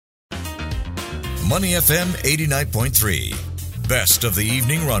Money FM 89.3. Best of the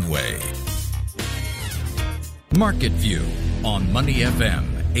evening runway. Market View on Money FM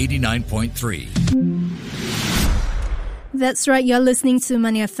 89.3. That's right, you're listening to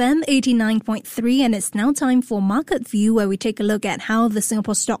Money FM 89.3, and it's now time for Market View, where we take a look at how the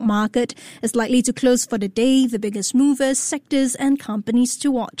Singapore stock market is likely to close for the day, the biggest movers, sectors and companies to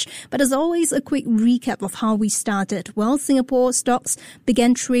watch. But as always, a quick recap of how we started. Well, Singapore stocks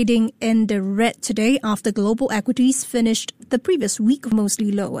began trading in the red today after global equities finished the previous week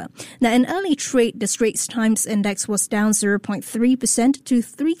mostly lower. Now, in early trade, the Straits Times Index was down 0.3% to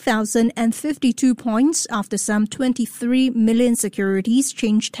 3,052 points after some 23 million securities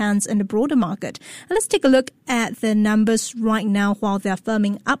changed hands in the broader market. And let's take a look at the numbers right now while they're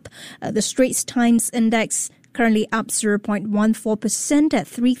firming up. The Straits Times Index currently up 0.14% at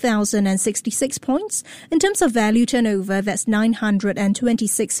 3,066 points. In terms of value turnover, that's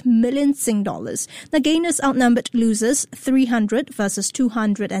 926 million Sing dollars. The gainers outnumbered losers, 300 versus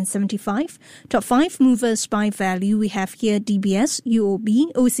 275. Top 5 movers by value, we have here DBS,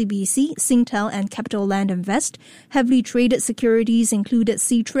 UOB, OCBC, Singtel and CapitaLand Invest. Heavily traded securities included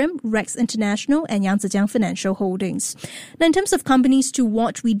Ctrim, Rex International and Yangzijiang Financial Holdings. Now, in terms of companies to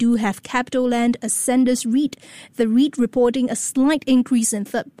watch, we do have CapitaLand, Ascendus REIT. The REIT reporting a slight increase in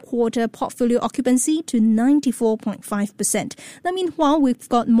third quarter portfolio occupancy to 94.5%. Now, meanwhile, we've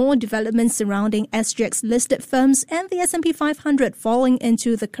got more developments surrounding SGX listed firms and the S&P 500 falling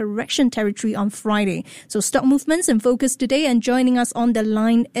into the correction territory on Friday. So stock movements in focus today, and joining us on the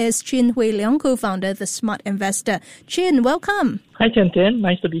line is Chin Hui Leong, co-founder of The Smart Investor. Chin, welcome. Hi, Tian.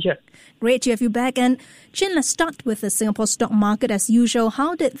 Nice to be here. Great to have you back. And Chin, let's start with the Singapore stock market as usual.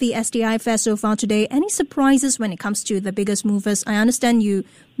 How did the STI fare so far today? Any surprises when it comes to the biggest movers? I understand you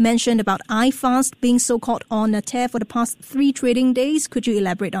mentioned about iFAST being so-called on a tear for the past 3 trading days. Could you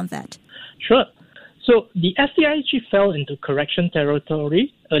elaborate on that? Sure. So the STI actually fell into correction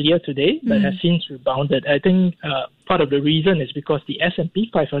territory earlier today, but has since rebounded. I think part of the reason is because the S&P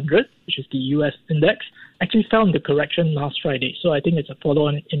 500, which is the US index, actually fell into correction last Friday. So I think it's a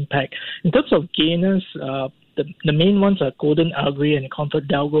follow-on impact. In terms of gainers, the main ones are Golden Agri and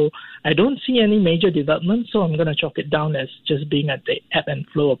ComfortDelGro. I don't see any major development, so I'm going to chalk it down as just being at the ebb and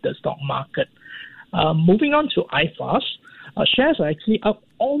flow of the stock market. Moving on to iFAST, shares are actually up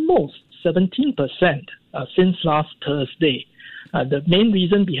almost 17% since last Thursday. The main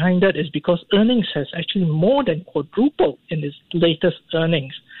reason behind that is because earnings has actually more than quadrupled in its latest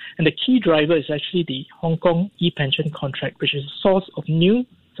earnings. And the key driver is actually the Hong Kong e-pension contract, which is a source of new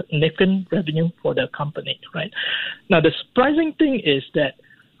significant revenue for the company, right? Now, the surprising thing is that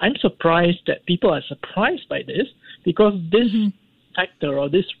I'm surprised that people are surprised by this, because this factor or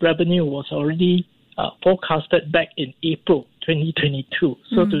this revenue was already forecasted back in April 2022.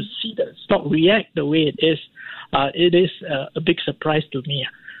 So to see the stock react the way it is a big surprise to me.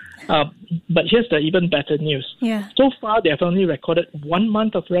 But here's the even better news. Yeah. So far, they have only recorded 1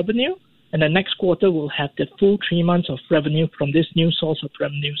 month of revenue, and the next quarter will have the full 3 months of revenue from this new source of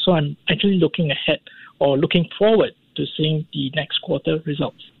revenue. So I'm actually looking forward to seeing the next quarter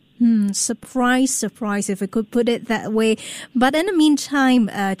results. Surprise, if we could put it that way. But in the meantime,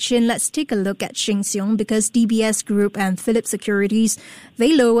 Chin, let's take a look at Sheng Siong, because DBS Group and Philips Securities,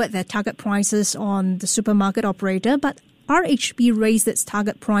 they lowered their target prices on the supermarket operator, but RHB raised its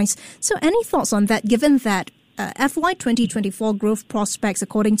target price. So any thoughts on that, given that FY 2024 growth prospects,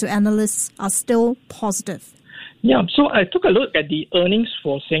 according to analysts, are still positive? Yeah, so I took a look at the earnings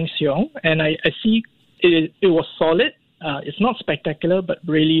for Sheng Siong, and I see it was solid. It's not spectacular, but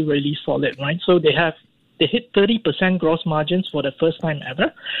really, really solid, right? So they hit 30% gross margins for the first time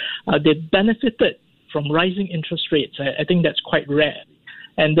ever. They benefited from rising interest rates. I think that's quite rare.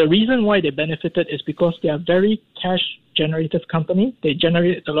 And the reason why they benefited is because they are a very cash-generative company. They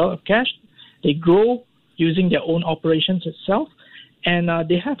generate a lot of cash. They grow using their own operations itself. And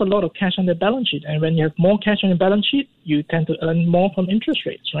they have a lot of cash on their balance sheet. And when you have more cash on your balance sheet, you tend to earn more from interest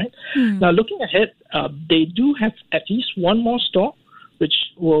rates, right? Now, looking ahead, they do have at least one more store, which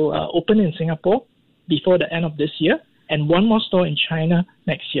will open in Singapore before the end of this year, and one more store in China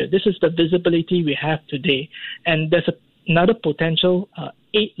next year. This is the visibility we have today. And there's another potential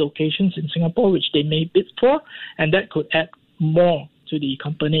 8 locations in Singapore, which they may bid for, and that could add more to the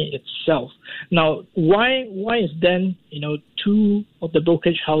company itself. Now, why is then 2 of the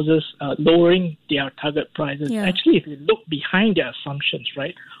brokerage houses lowering their target prices? Yeah. Actually, if you look behind their assumptions,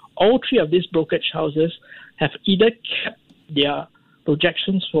 right, all 3 of these brokerage houses have either kept their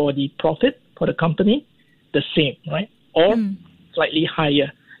projections for the profit for the company the same, right, or slightly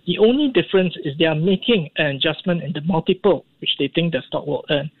higher. The only difference is they are making an adjustment in the multiple which they think the stock will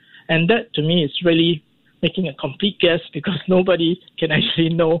earn. And that, to me, is really making a complete guess because nobody can actually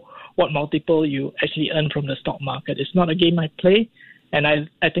know what multiple you actually earn from the stock market. It's not a game I play, and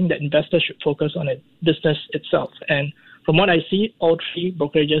I think that investors should focus on the business itself. And from what I see, all three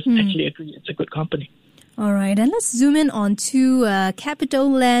brokerages actually agree it's a good company. All right, and let's zoom in on to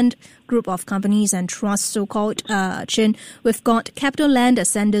CapitaLand group of companies and trusts, so-called, Chin. We've got CapitaLand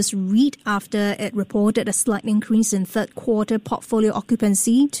Ascendas REIT after it reported a slight increase in third quarter portfolio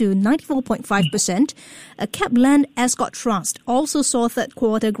occupancy to 94.5%. CapitaLand Ascott Trust also saw third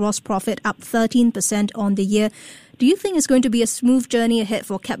quarter gross profit up 13% on the year. Do you think it's going to be a smooth journey ahead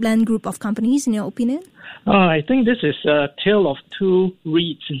for CapitaLand group of companies, in your opinion? I think this is a tale of two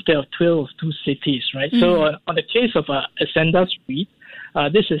REITs instead of tale of two cities, right? So on the case of Ascendas REIT,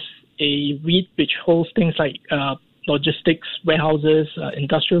 this is a REIT which holds things like logistics, warehouses,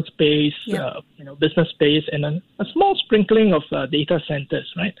 industrial space, business space, and a small sprinkling of data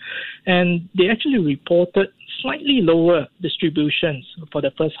centers, right? And they actually reported slightly lower distributions for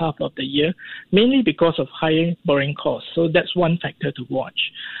the first half of the year, mainly because of higher borrowing costs. So that's one factor to watch.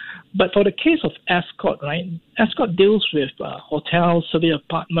 But for the case of Ascott, right, Ascott deals with hotels, survey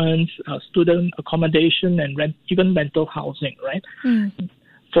apartments, student accommodation, and even rental housing, right?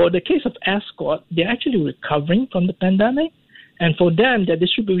 For the case of Ascott, they're actually recovering from the pandemic, and for them, their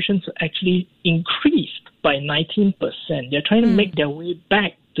distributions actually increased by 19%. They're trying to make their way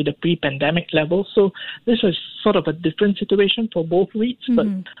back to the pre-pandemic level. So this was sort of a different situation for both REITs, but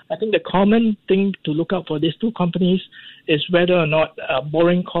I think the common thing to look out for these two companies is whether or not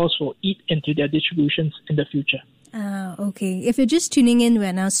borrowing costs will eat into their distributions in the future. Okay. If you're just tuning in,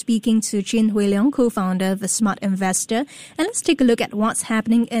 we're now speaking to Chin Hui Leong, co-founder of The Smart Investor. And let's take a look at what's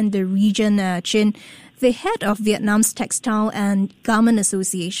happening in the region, Chin. The head of Vietnam's Textile and Garment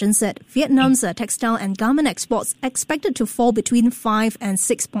Association said Vietnam's textile and garment exports expected to fall between 5 and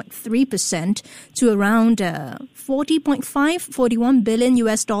 6.3% to around 41 billion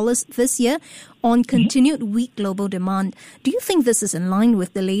US dollars this year on continued weak global demand. Do you think this is in line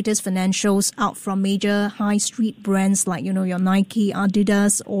with the latest financials out from major high street brands like, your Nike,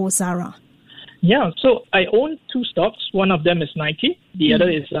 Adidas, or Zara? Yeah, so I own two stocks. One of them is Nike. The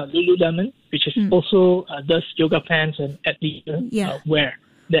other is Lululemon, which is also does yoga pants and athleisure wear.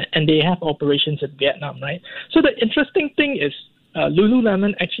 And they have operations in Vietnam, right? So the interesting thing is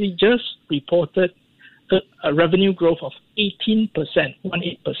Lululemon actually just reported a revenue growth of 18%.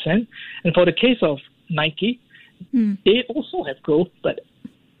 And for the case of Nike, they also have growth, but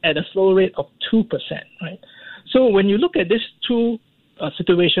at a slow rate of 2%, right? So when you look at these two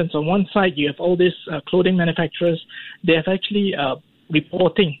situations, on one side, you have all these clothing manufacturers. They have actually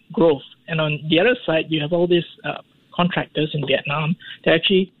reporting growth. And on the other side, you have all these contractors in Vietnam. They're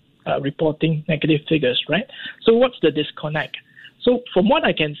actually reporting negative figures, right? So what's the disconnect? So from what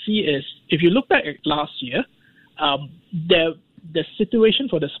I can see is, if you look back at last year, the situation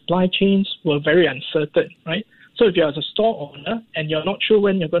for the supply chains were very uncertain, right? So if you're a store owner and you're not sure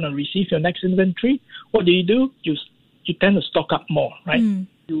when you're going to receive your next inventory, what do? You tend to stock up more, right?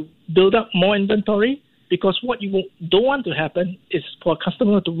 You build up more inventory because what you don't want to happen is for a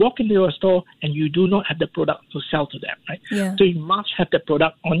customer to walk into your store and you do not have the product to sell to them, right? Yeah. So you must have the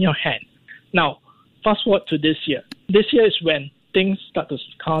product on your hand. Now, fast forward to this year. This year is when things start to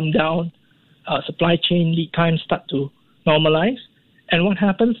calm down, supply chain lead times start to normalize. And what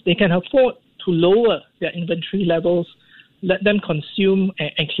happens? They can afford to lower their inventory levels, let them consume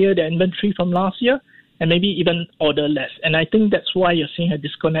and clear their inventory from last year, and maybe even order less. And I think that's why you're seeing a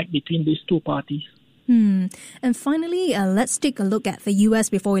disconnect between these two parties. And finally, let's take a look at the U.S.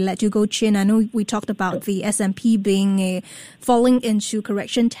 before we let you go, Chin. I know we talked about the S&P being falling into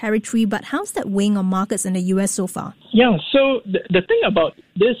correction territory, but how's that weighing on markets in the U.S. so far? Yeah, so the thing about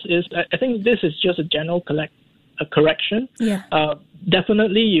this is I think this is just a general correction. Yeah.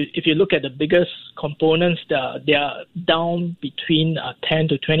 Definitely, if you look at the biggest components, they are down between 10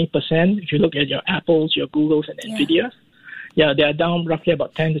 to 20%. If you look at your Apples, your Googles, and Nvidias, they are down roughly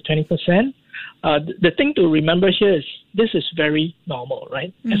about 10 to 20%. The thing to remember here is this is very normal,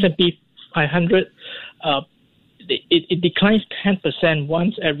 right? S&P 500, it declines 10%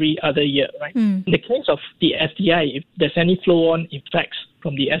 once every other year, right? In the case of the SDI, if there's any flow-on effects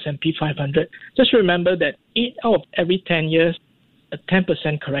from the S&P 500, just remember that 8 out of every 10 years, a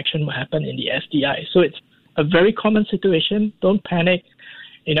 10% correction will happen in the SDI. So it's a very common situation. Don't panic.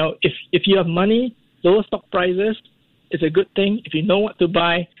 If you have money, lower stock prices is a good thing. If you know what to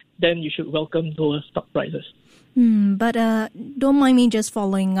buy, then you should welcome lower stock prices. But don't mind me just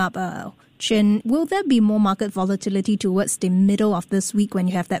following up, Chin. Will there be more market volatility towards the middle of this week when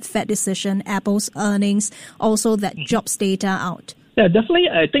you have that Fed decision, Apple's earnings, also that jobs data out? Yeah, definitely.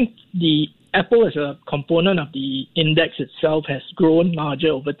 I think the Apple as a component of the index itself has grown larger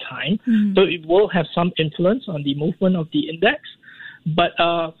over time. So it will have some influence on the movement of the index. But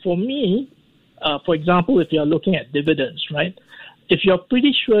for me, for example, if you're looking at dividends, right? If you're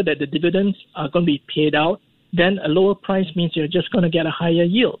pretty sure that the dividends are going to be paid out, then a lower price means you're just going to get a higher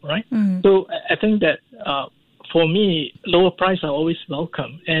yield, right? So I think that for me, lower price are always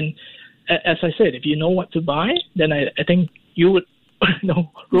welcome. And as I said, if you know what to buy, then I think you would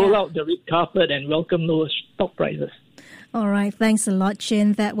roll out the red carpet and welcome lower stock prices. All right. Thanks a lot,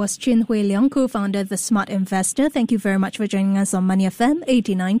 Chin. That was Chin Hui Leong, co-founder of The Smart Investor. Thank you very much for joining us on Money FM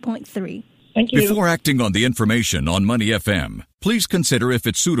 89.3. Thank you. Before acting on the information on Money FM, please consider if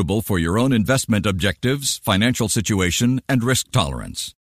it's suitable for your own investment objectives, financial situation, and risk tolerance.